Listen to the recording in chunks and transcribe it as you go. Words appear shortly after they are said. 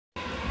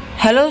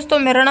Hello दोस्तों,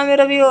 मेरा नाम है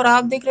रवि और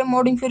आप देख रहे हैं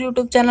मोडिंग फिर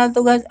यूट्यूब चैनल।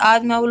 तो गाइस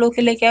आज मैं आप लोगों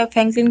के लेके आया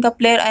फ्रैंकलिन का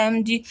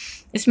Player.Img।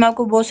 इसमें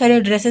आपको बहुत सारी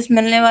ड्रेसेस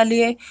मिलने वाली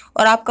है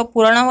और आपका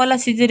पुराना वाला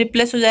सीजे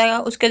रिप्लेस हो जाएगा।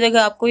 उसके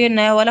जगह आपको ये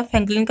नया वाला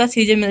फ्रैंकलिन का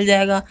सीजे मिल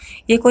जाएगा।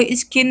 ये कोई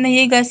स्किन नहीं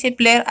है गाइस, ये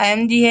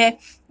Player.Img है।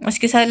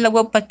 उसकी साइज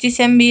लगभग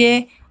 25 MB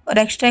है और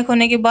एक्सट्रैक्ट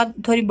होने के बाद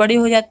थोड़ी बड़ी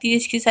हो जाती है।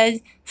 इसकी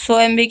साइज 100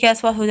 MB के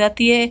आसपास हो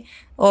जाती है।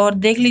 और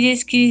देख लीजिए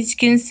इसकी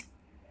स्किन्स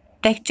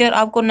टेक्सचर,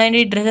 आपको नई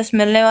नई ड्रेसेस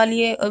मिलने वाली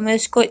है और मैं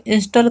इसको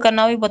इंस्टॉल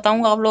करना भी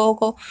बताऊंगा आप लोगों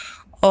को।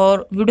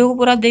 और वीडियो को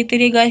पूरा देखते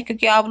रहिए गाइस,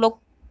 क्योंकि आप लोग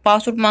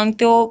पासवर्ड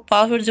मांगते हो,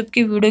 पासवर्ड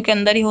जबकि वीडियो के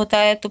अंदर ही होता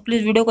है। तो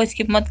प्लीज़ वीडियो को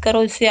स्किप मत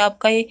करो, इससे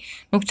आपका ही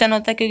नुकसान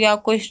होता है, क्योंकि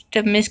आप कोई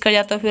स्टेप मिस कर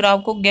जाता है फिर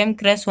आपको गेम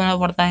क्रैश होना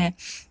पड़ता है।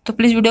 तो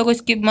प्लीज़ वीडियो को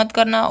स्किप मत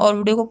करना और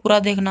वीडियो को पूरा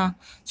देखना।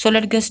 So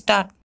let's get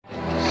start.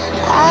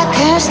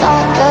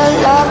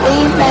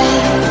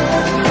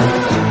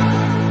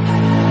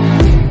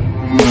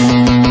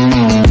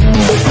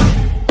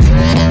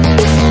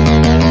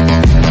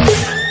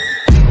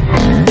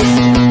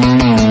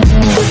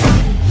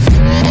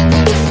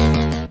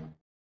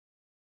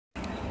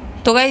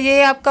 तो गाइस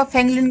ये आपका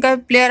फ्रैंकलिन का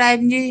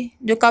Player.Img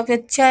जो काफ़ी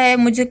अच्छा है,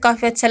 मुझे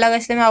काफ़ी अच्छा लगा,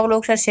 इसलिए मैं आप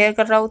लोगों के साथ शेयर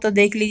कर रहा हूँ। तो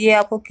देख लीजिए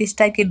आपको किस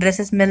टाइप की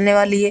ड्रेसेस मिलने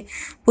वाली है।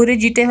 पूरी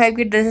GTA 5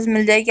 की ड्रेसेस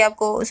मिल जाएगी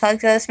आपको, साथ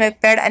के साथ इसमें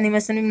पैड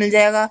एनिमेशन भी मिल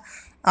जाएगा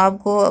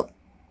आपको।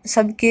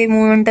 सबके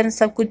मूवमेंट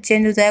सब कुछ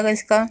चेंज हो जाएगा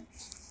इसका।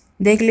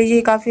 देख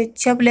लीजिए काफ़ी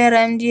अच्छा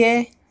Player.Img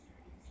है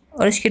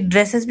और इसकी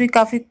ड्रेसेस भी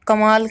काफ़ी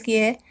कमाल की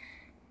है।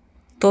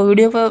 तो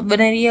वीडियो पर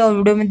बने रहिए और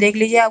वीडियो में देख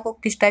लीजिए आपको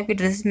किस टाइप की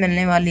ड्रेसेस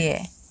मिलने वाली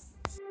है।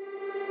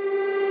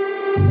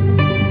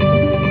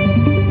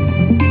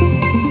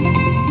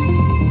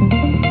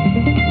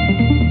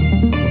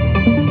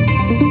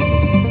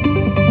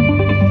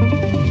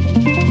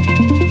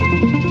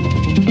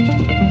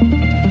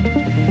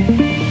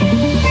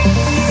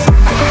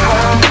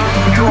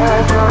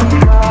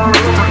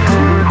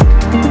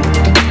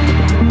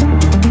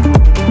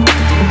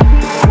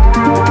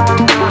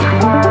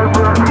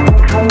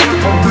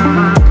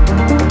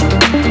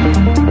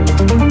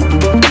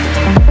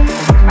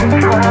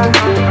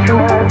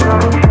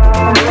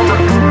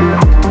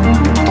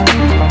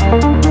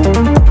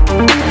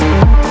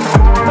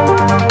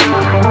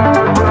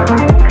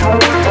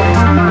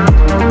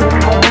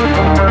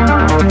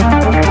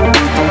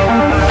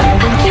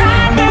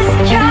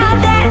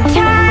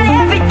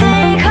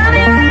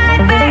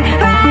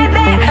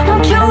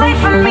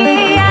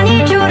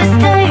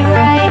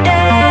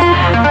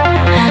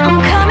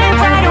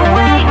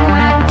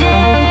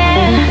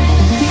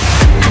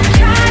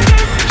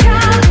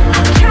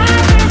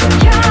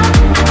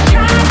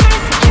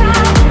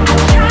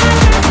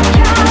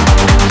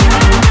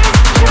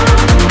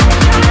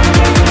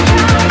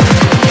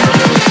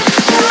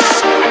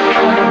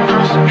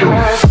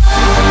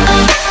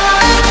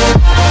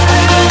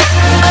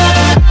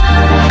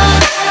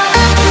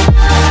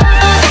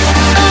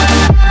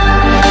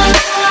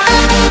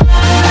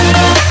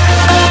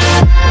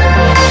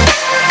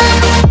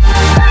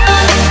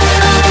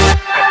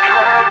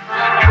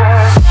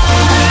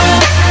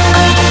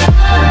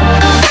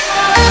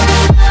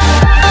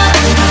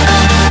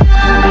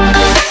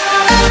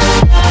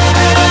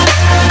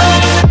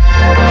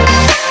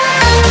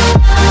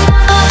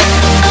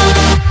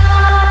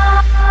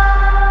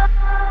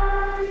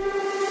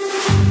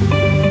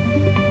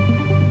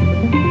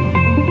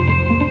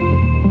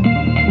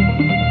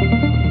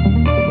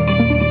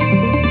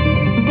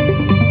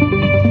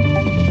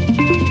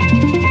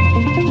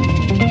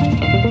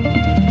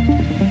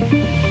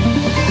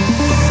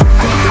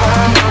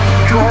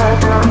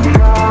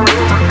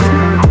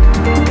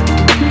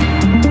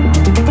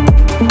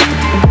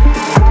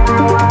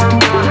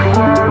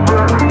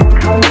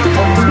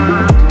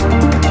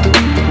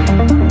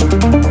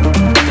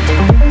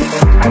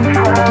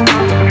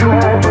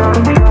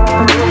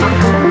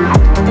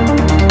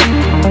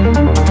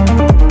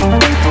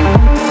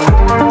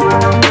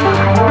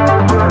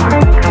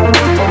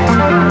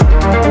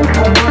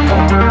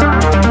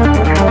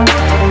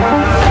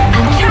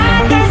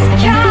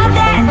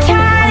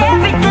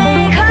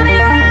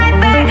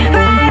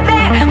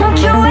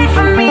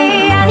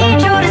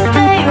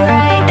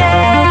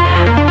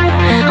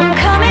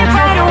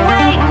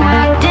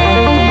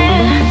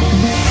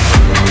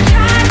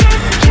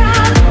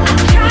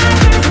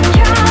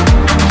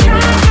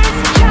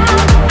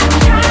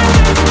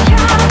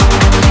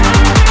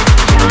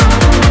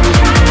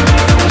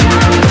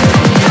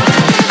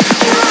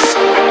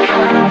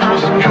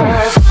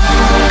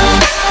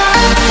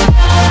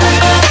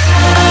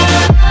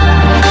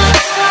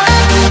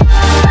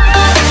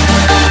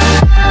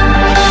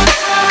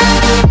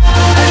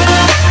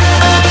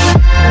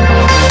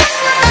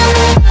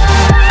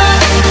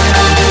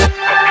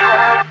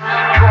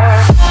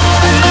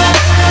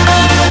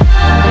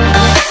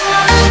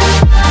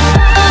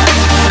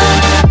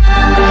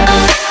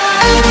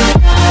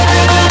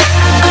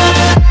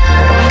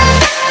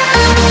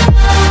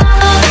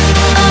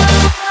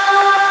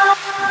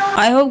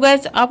 आई होप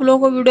गाइस आप लोगों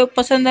को वीडियो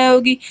पसंद आई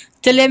होगी।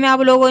 चलिए मैं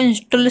आप लोगों को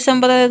इंस्टॉलेशन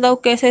बता देता हूँ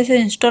कैसे इसे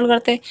इंस्टॉल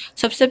करते हैं।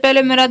 सबसे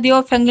पहले मेरा दिया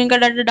हुआ फैंकलिन का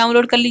डाटा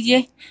डाउनलोड कर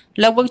लीजिए।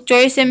 लगभग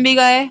 24 MB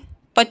का है,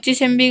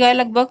 25 MB का है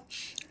लगभग।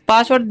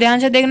 पासवर्ड ध्यान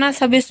से देखना,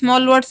 सभी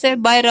स्मॉल वर्ड से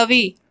बाय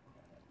रवि।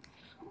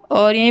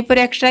 और यहीं पर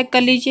एक्सट्रैक्ट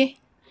कर लीजिए।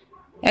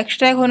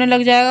 एक्सट्रैक्ट होने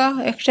लग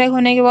जाएगा। एक्सट्रैक्ट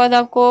होने के बाद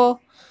आपको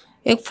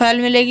एक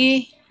फाइल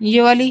मिलेगी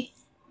ये वाली।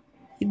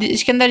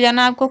 इसके अंदर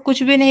जाना, आपको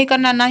कुछ भी नहीं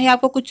करना, ना ही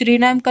आपको कुछ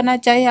रीनेम करना।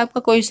 चाहे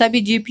आपका कोई सा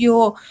भी जीपीयू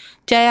हो,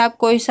 चाहे आप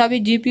कोई सा भी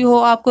जीपीयू हो,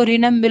 आपको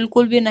रीनेम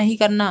बिल्कुल भी नहीं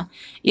करना।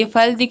 ये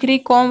फाइल दिख रही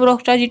कॉम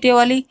रॉकस्टार जीटीए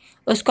वाली,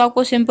 उसको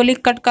आपको सिंपली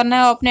कट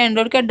करना है अपने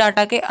एंड्रॉइड के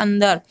डाटा के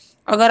अंदर।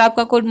 अगर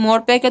आपका कोई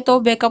मोड पैक है तो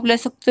बैकअप ले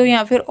सकते हो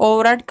या फिर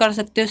ओवरराइट कर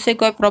सकते हो, इससे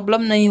कोई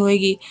प्रॉब्लम नहीं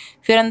होगी।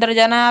 फिर अंदर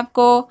जाना है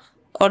आपको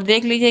और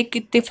देख लीजिए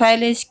कितनी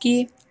फाइल है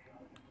इसकी,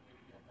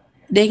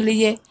 देख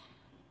लीजिए।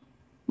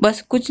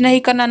 बस कुछ नहीं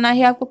करना, ना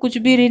ही आपको कुछ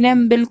भी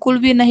रीनेम बिल्कुल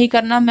भी नहीं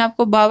करना। मैं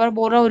आपको बार बार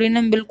बोल रहा हूँ,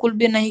 रीनेम बिल्कुल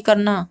भी नहीं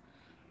करना,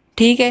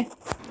 ठीक है।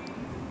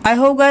 आई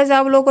होप गाइस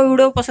आप लोगों को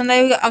वीडियो पसंद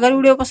आएगी। अगर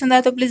वीडियो पसंद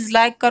आए तो प्लीज़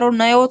लाइक करो,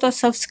 नए हो तो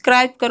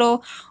सब्सक्राइब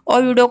करो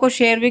और वीडियो को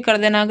शेयर भी कर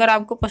देना अगर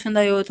आपको पसंद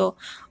आई हो तो।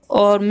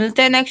 और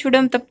मिलते हैं नेक्स्ट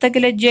वीडियो में, तब तक के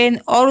लिए जय हिंद।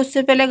 और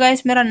उससे पहले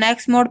गाइस मेरा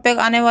नेक्स्ट मोड पैक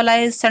आने वाला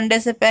है संडे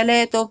से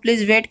पहले, तो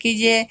प्लीज़ वेट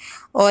कीजिए।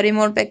 और ये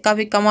मोड पैक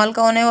काफ़ी कमाल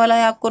का होने वाला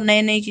है, आपको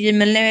नई नई चीज़ें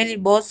मिलने वाली,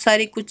 बहुत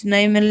सारी कुछ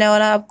नई मिलने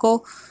वाला है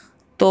आपको।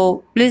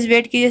 तो प्लीज़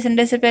वेट कीजिए,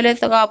 संडे से पहले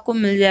तक आपको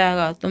मिल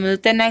जाएगा। तो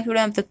मिलते हैं नेक्स्ट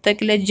वीडियो में, तब तक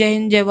के लिए जय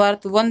हिंद, जय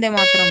भारत, वंदे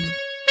मातरम।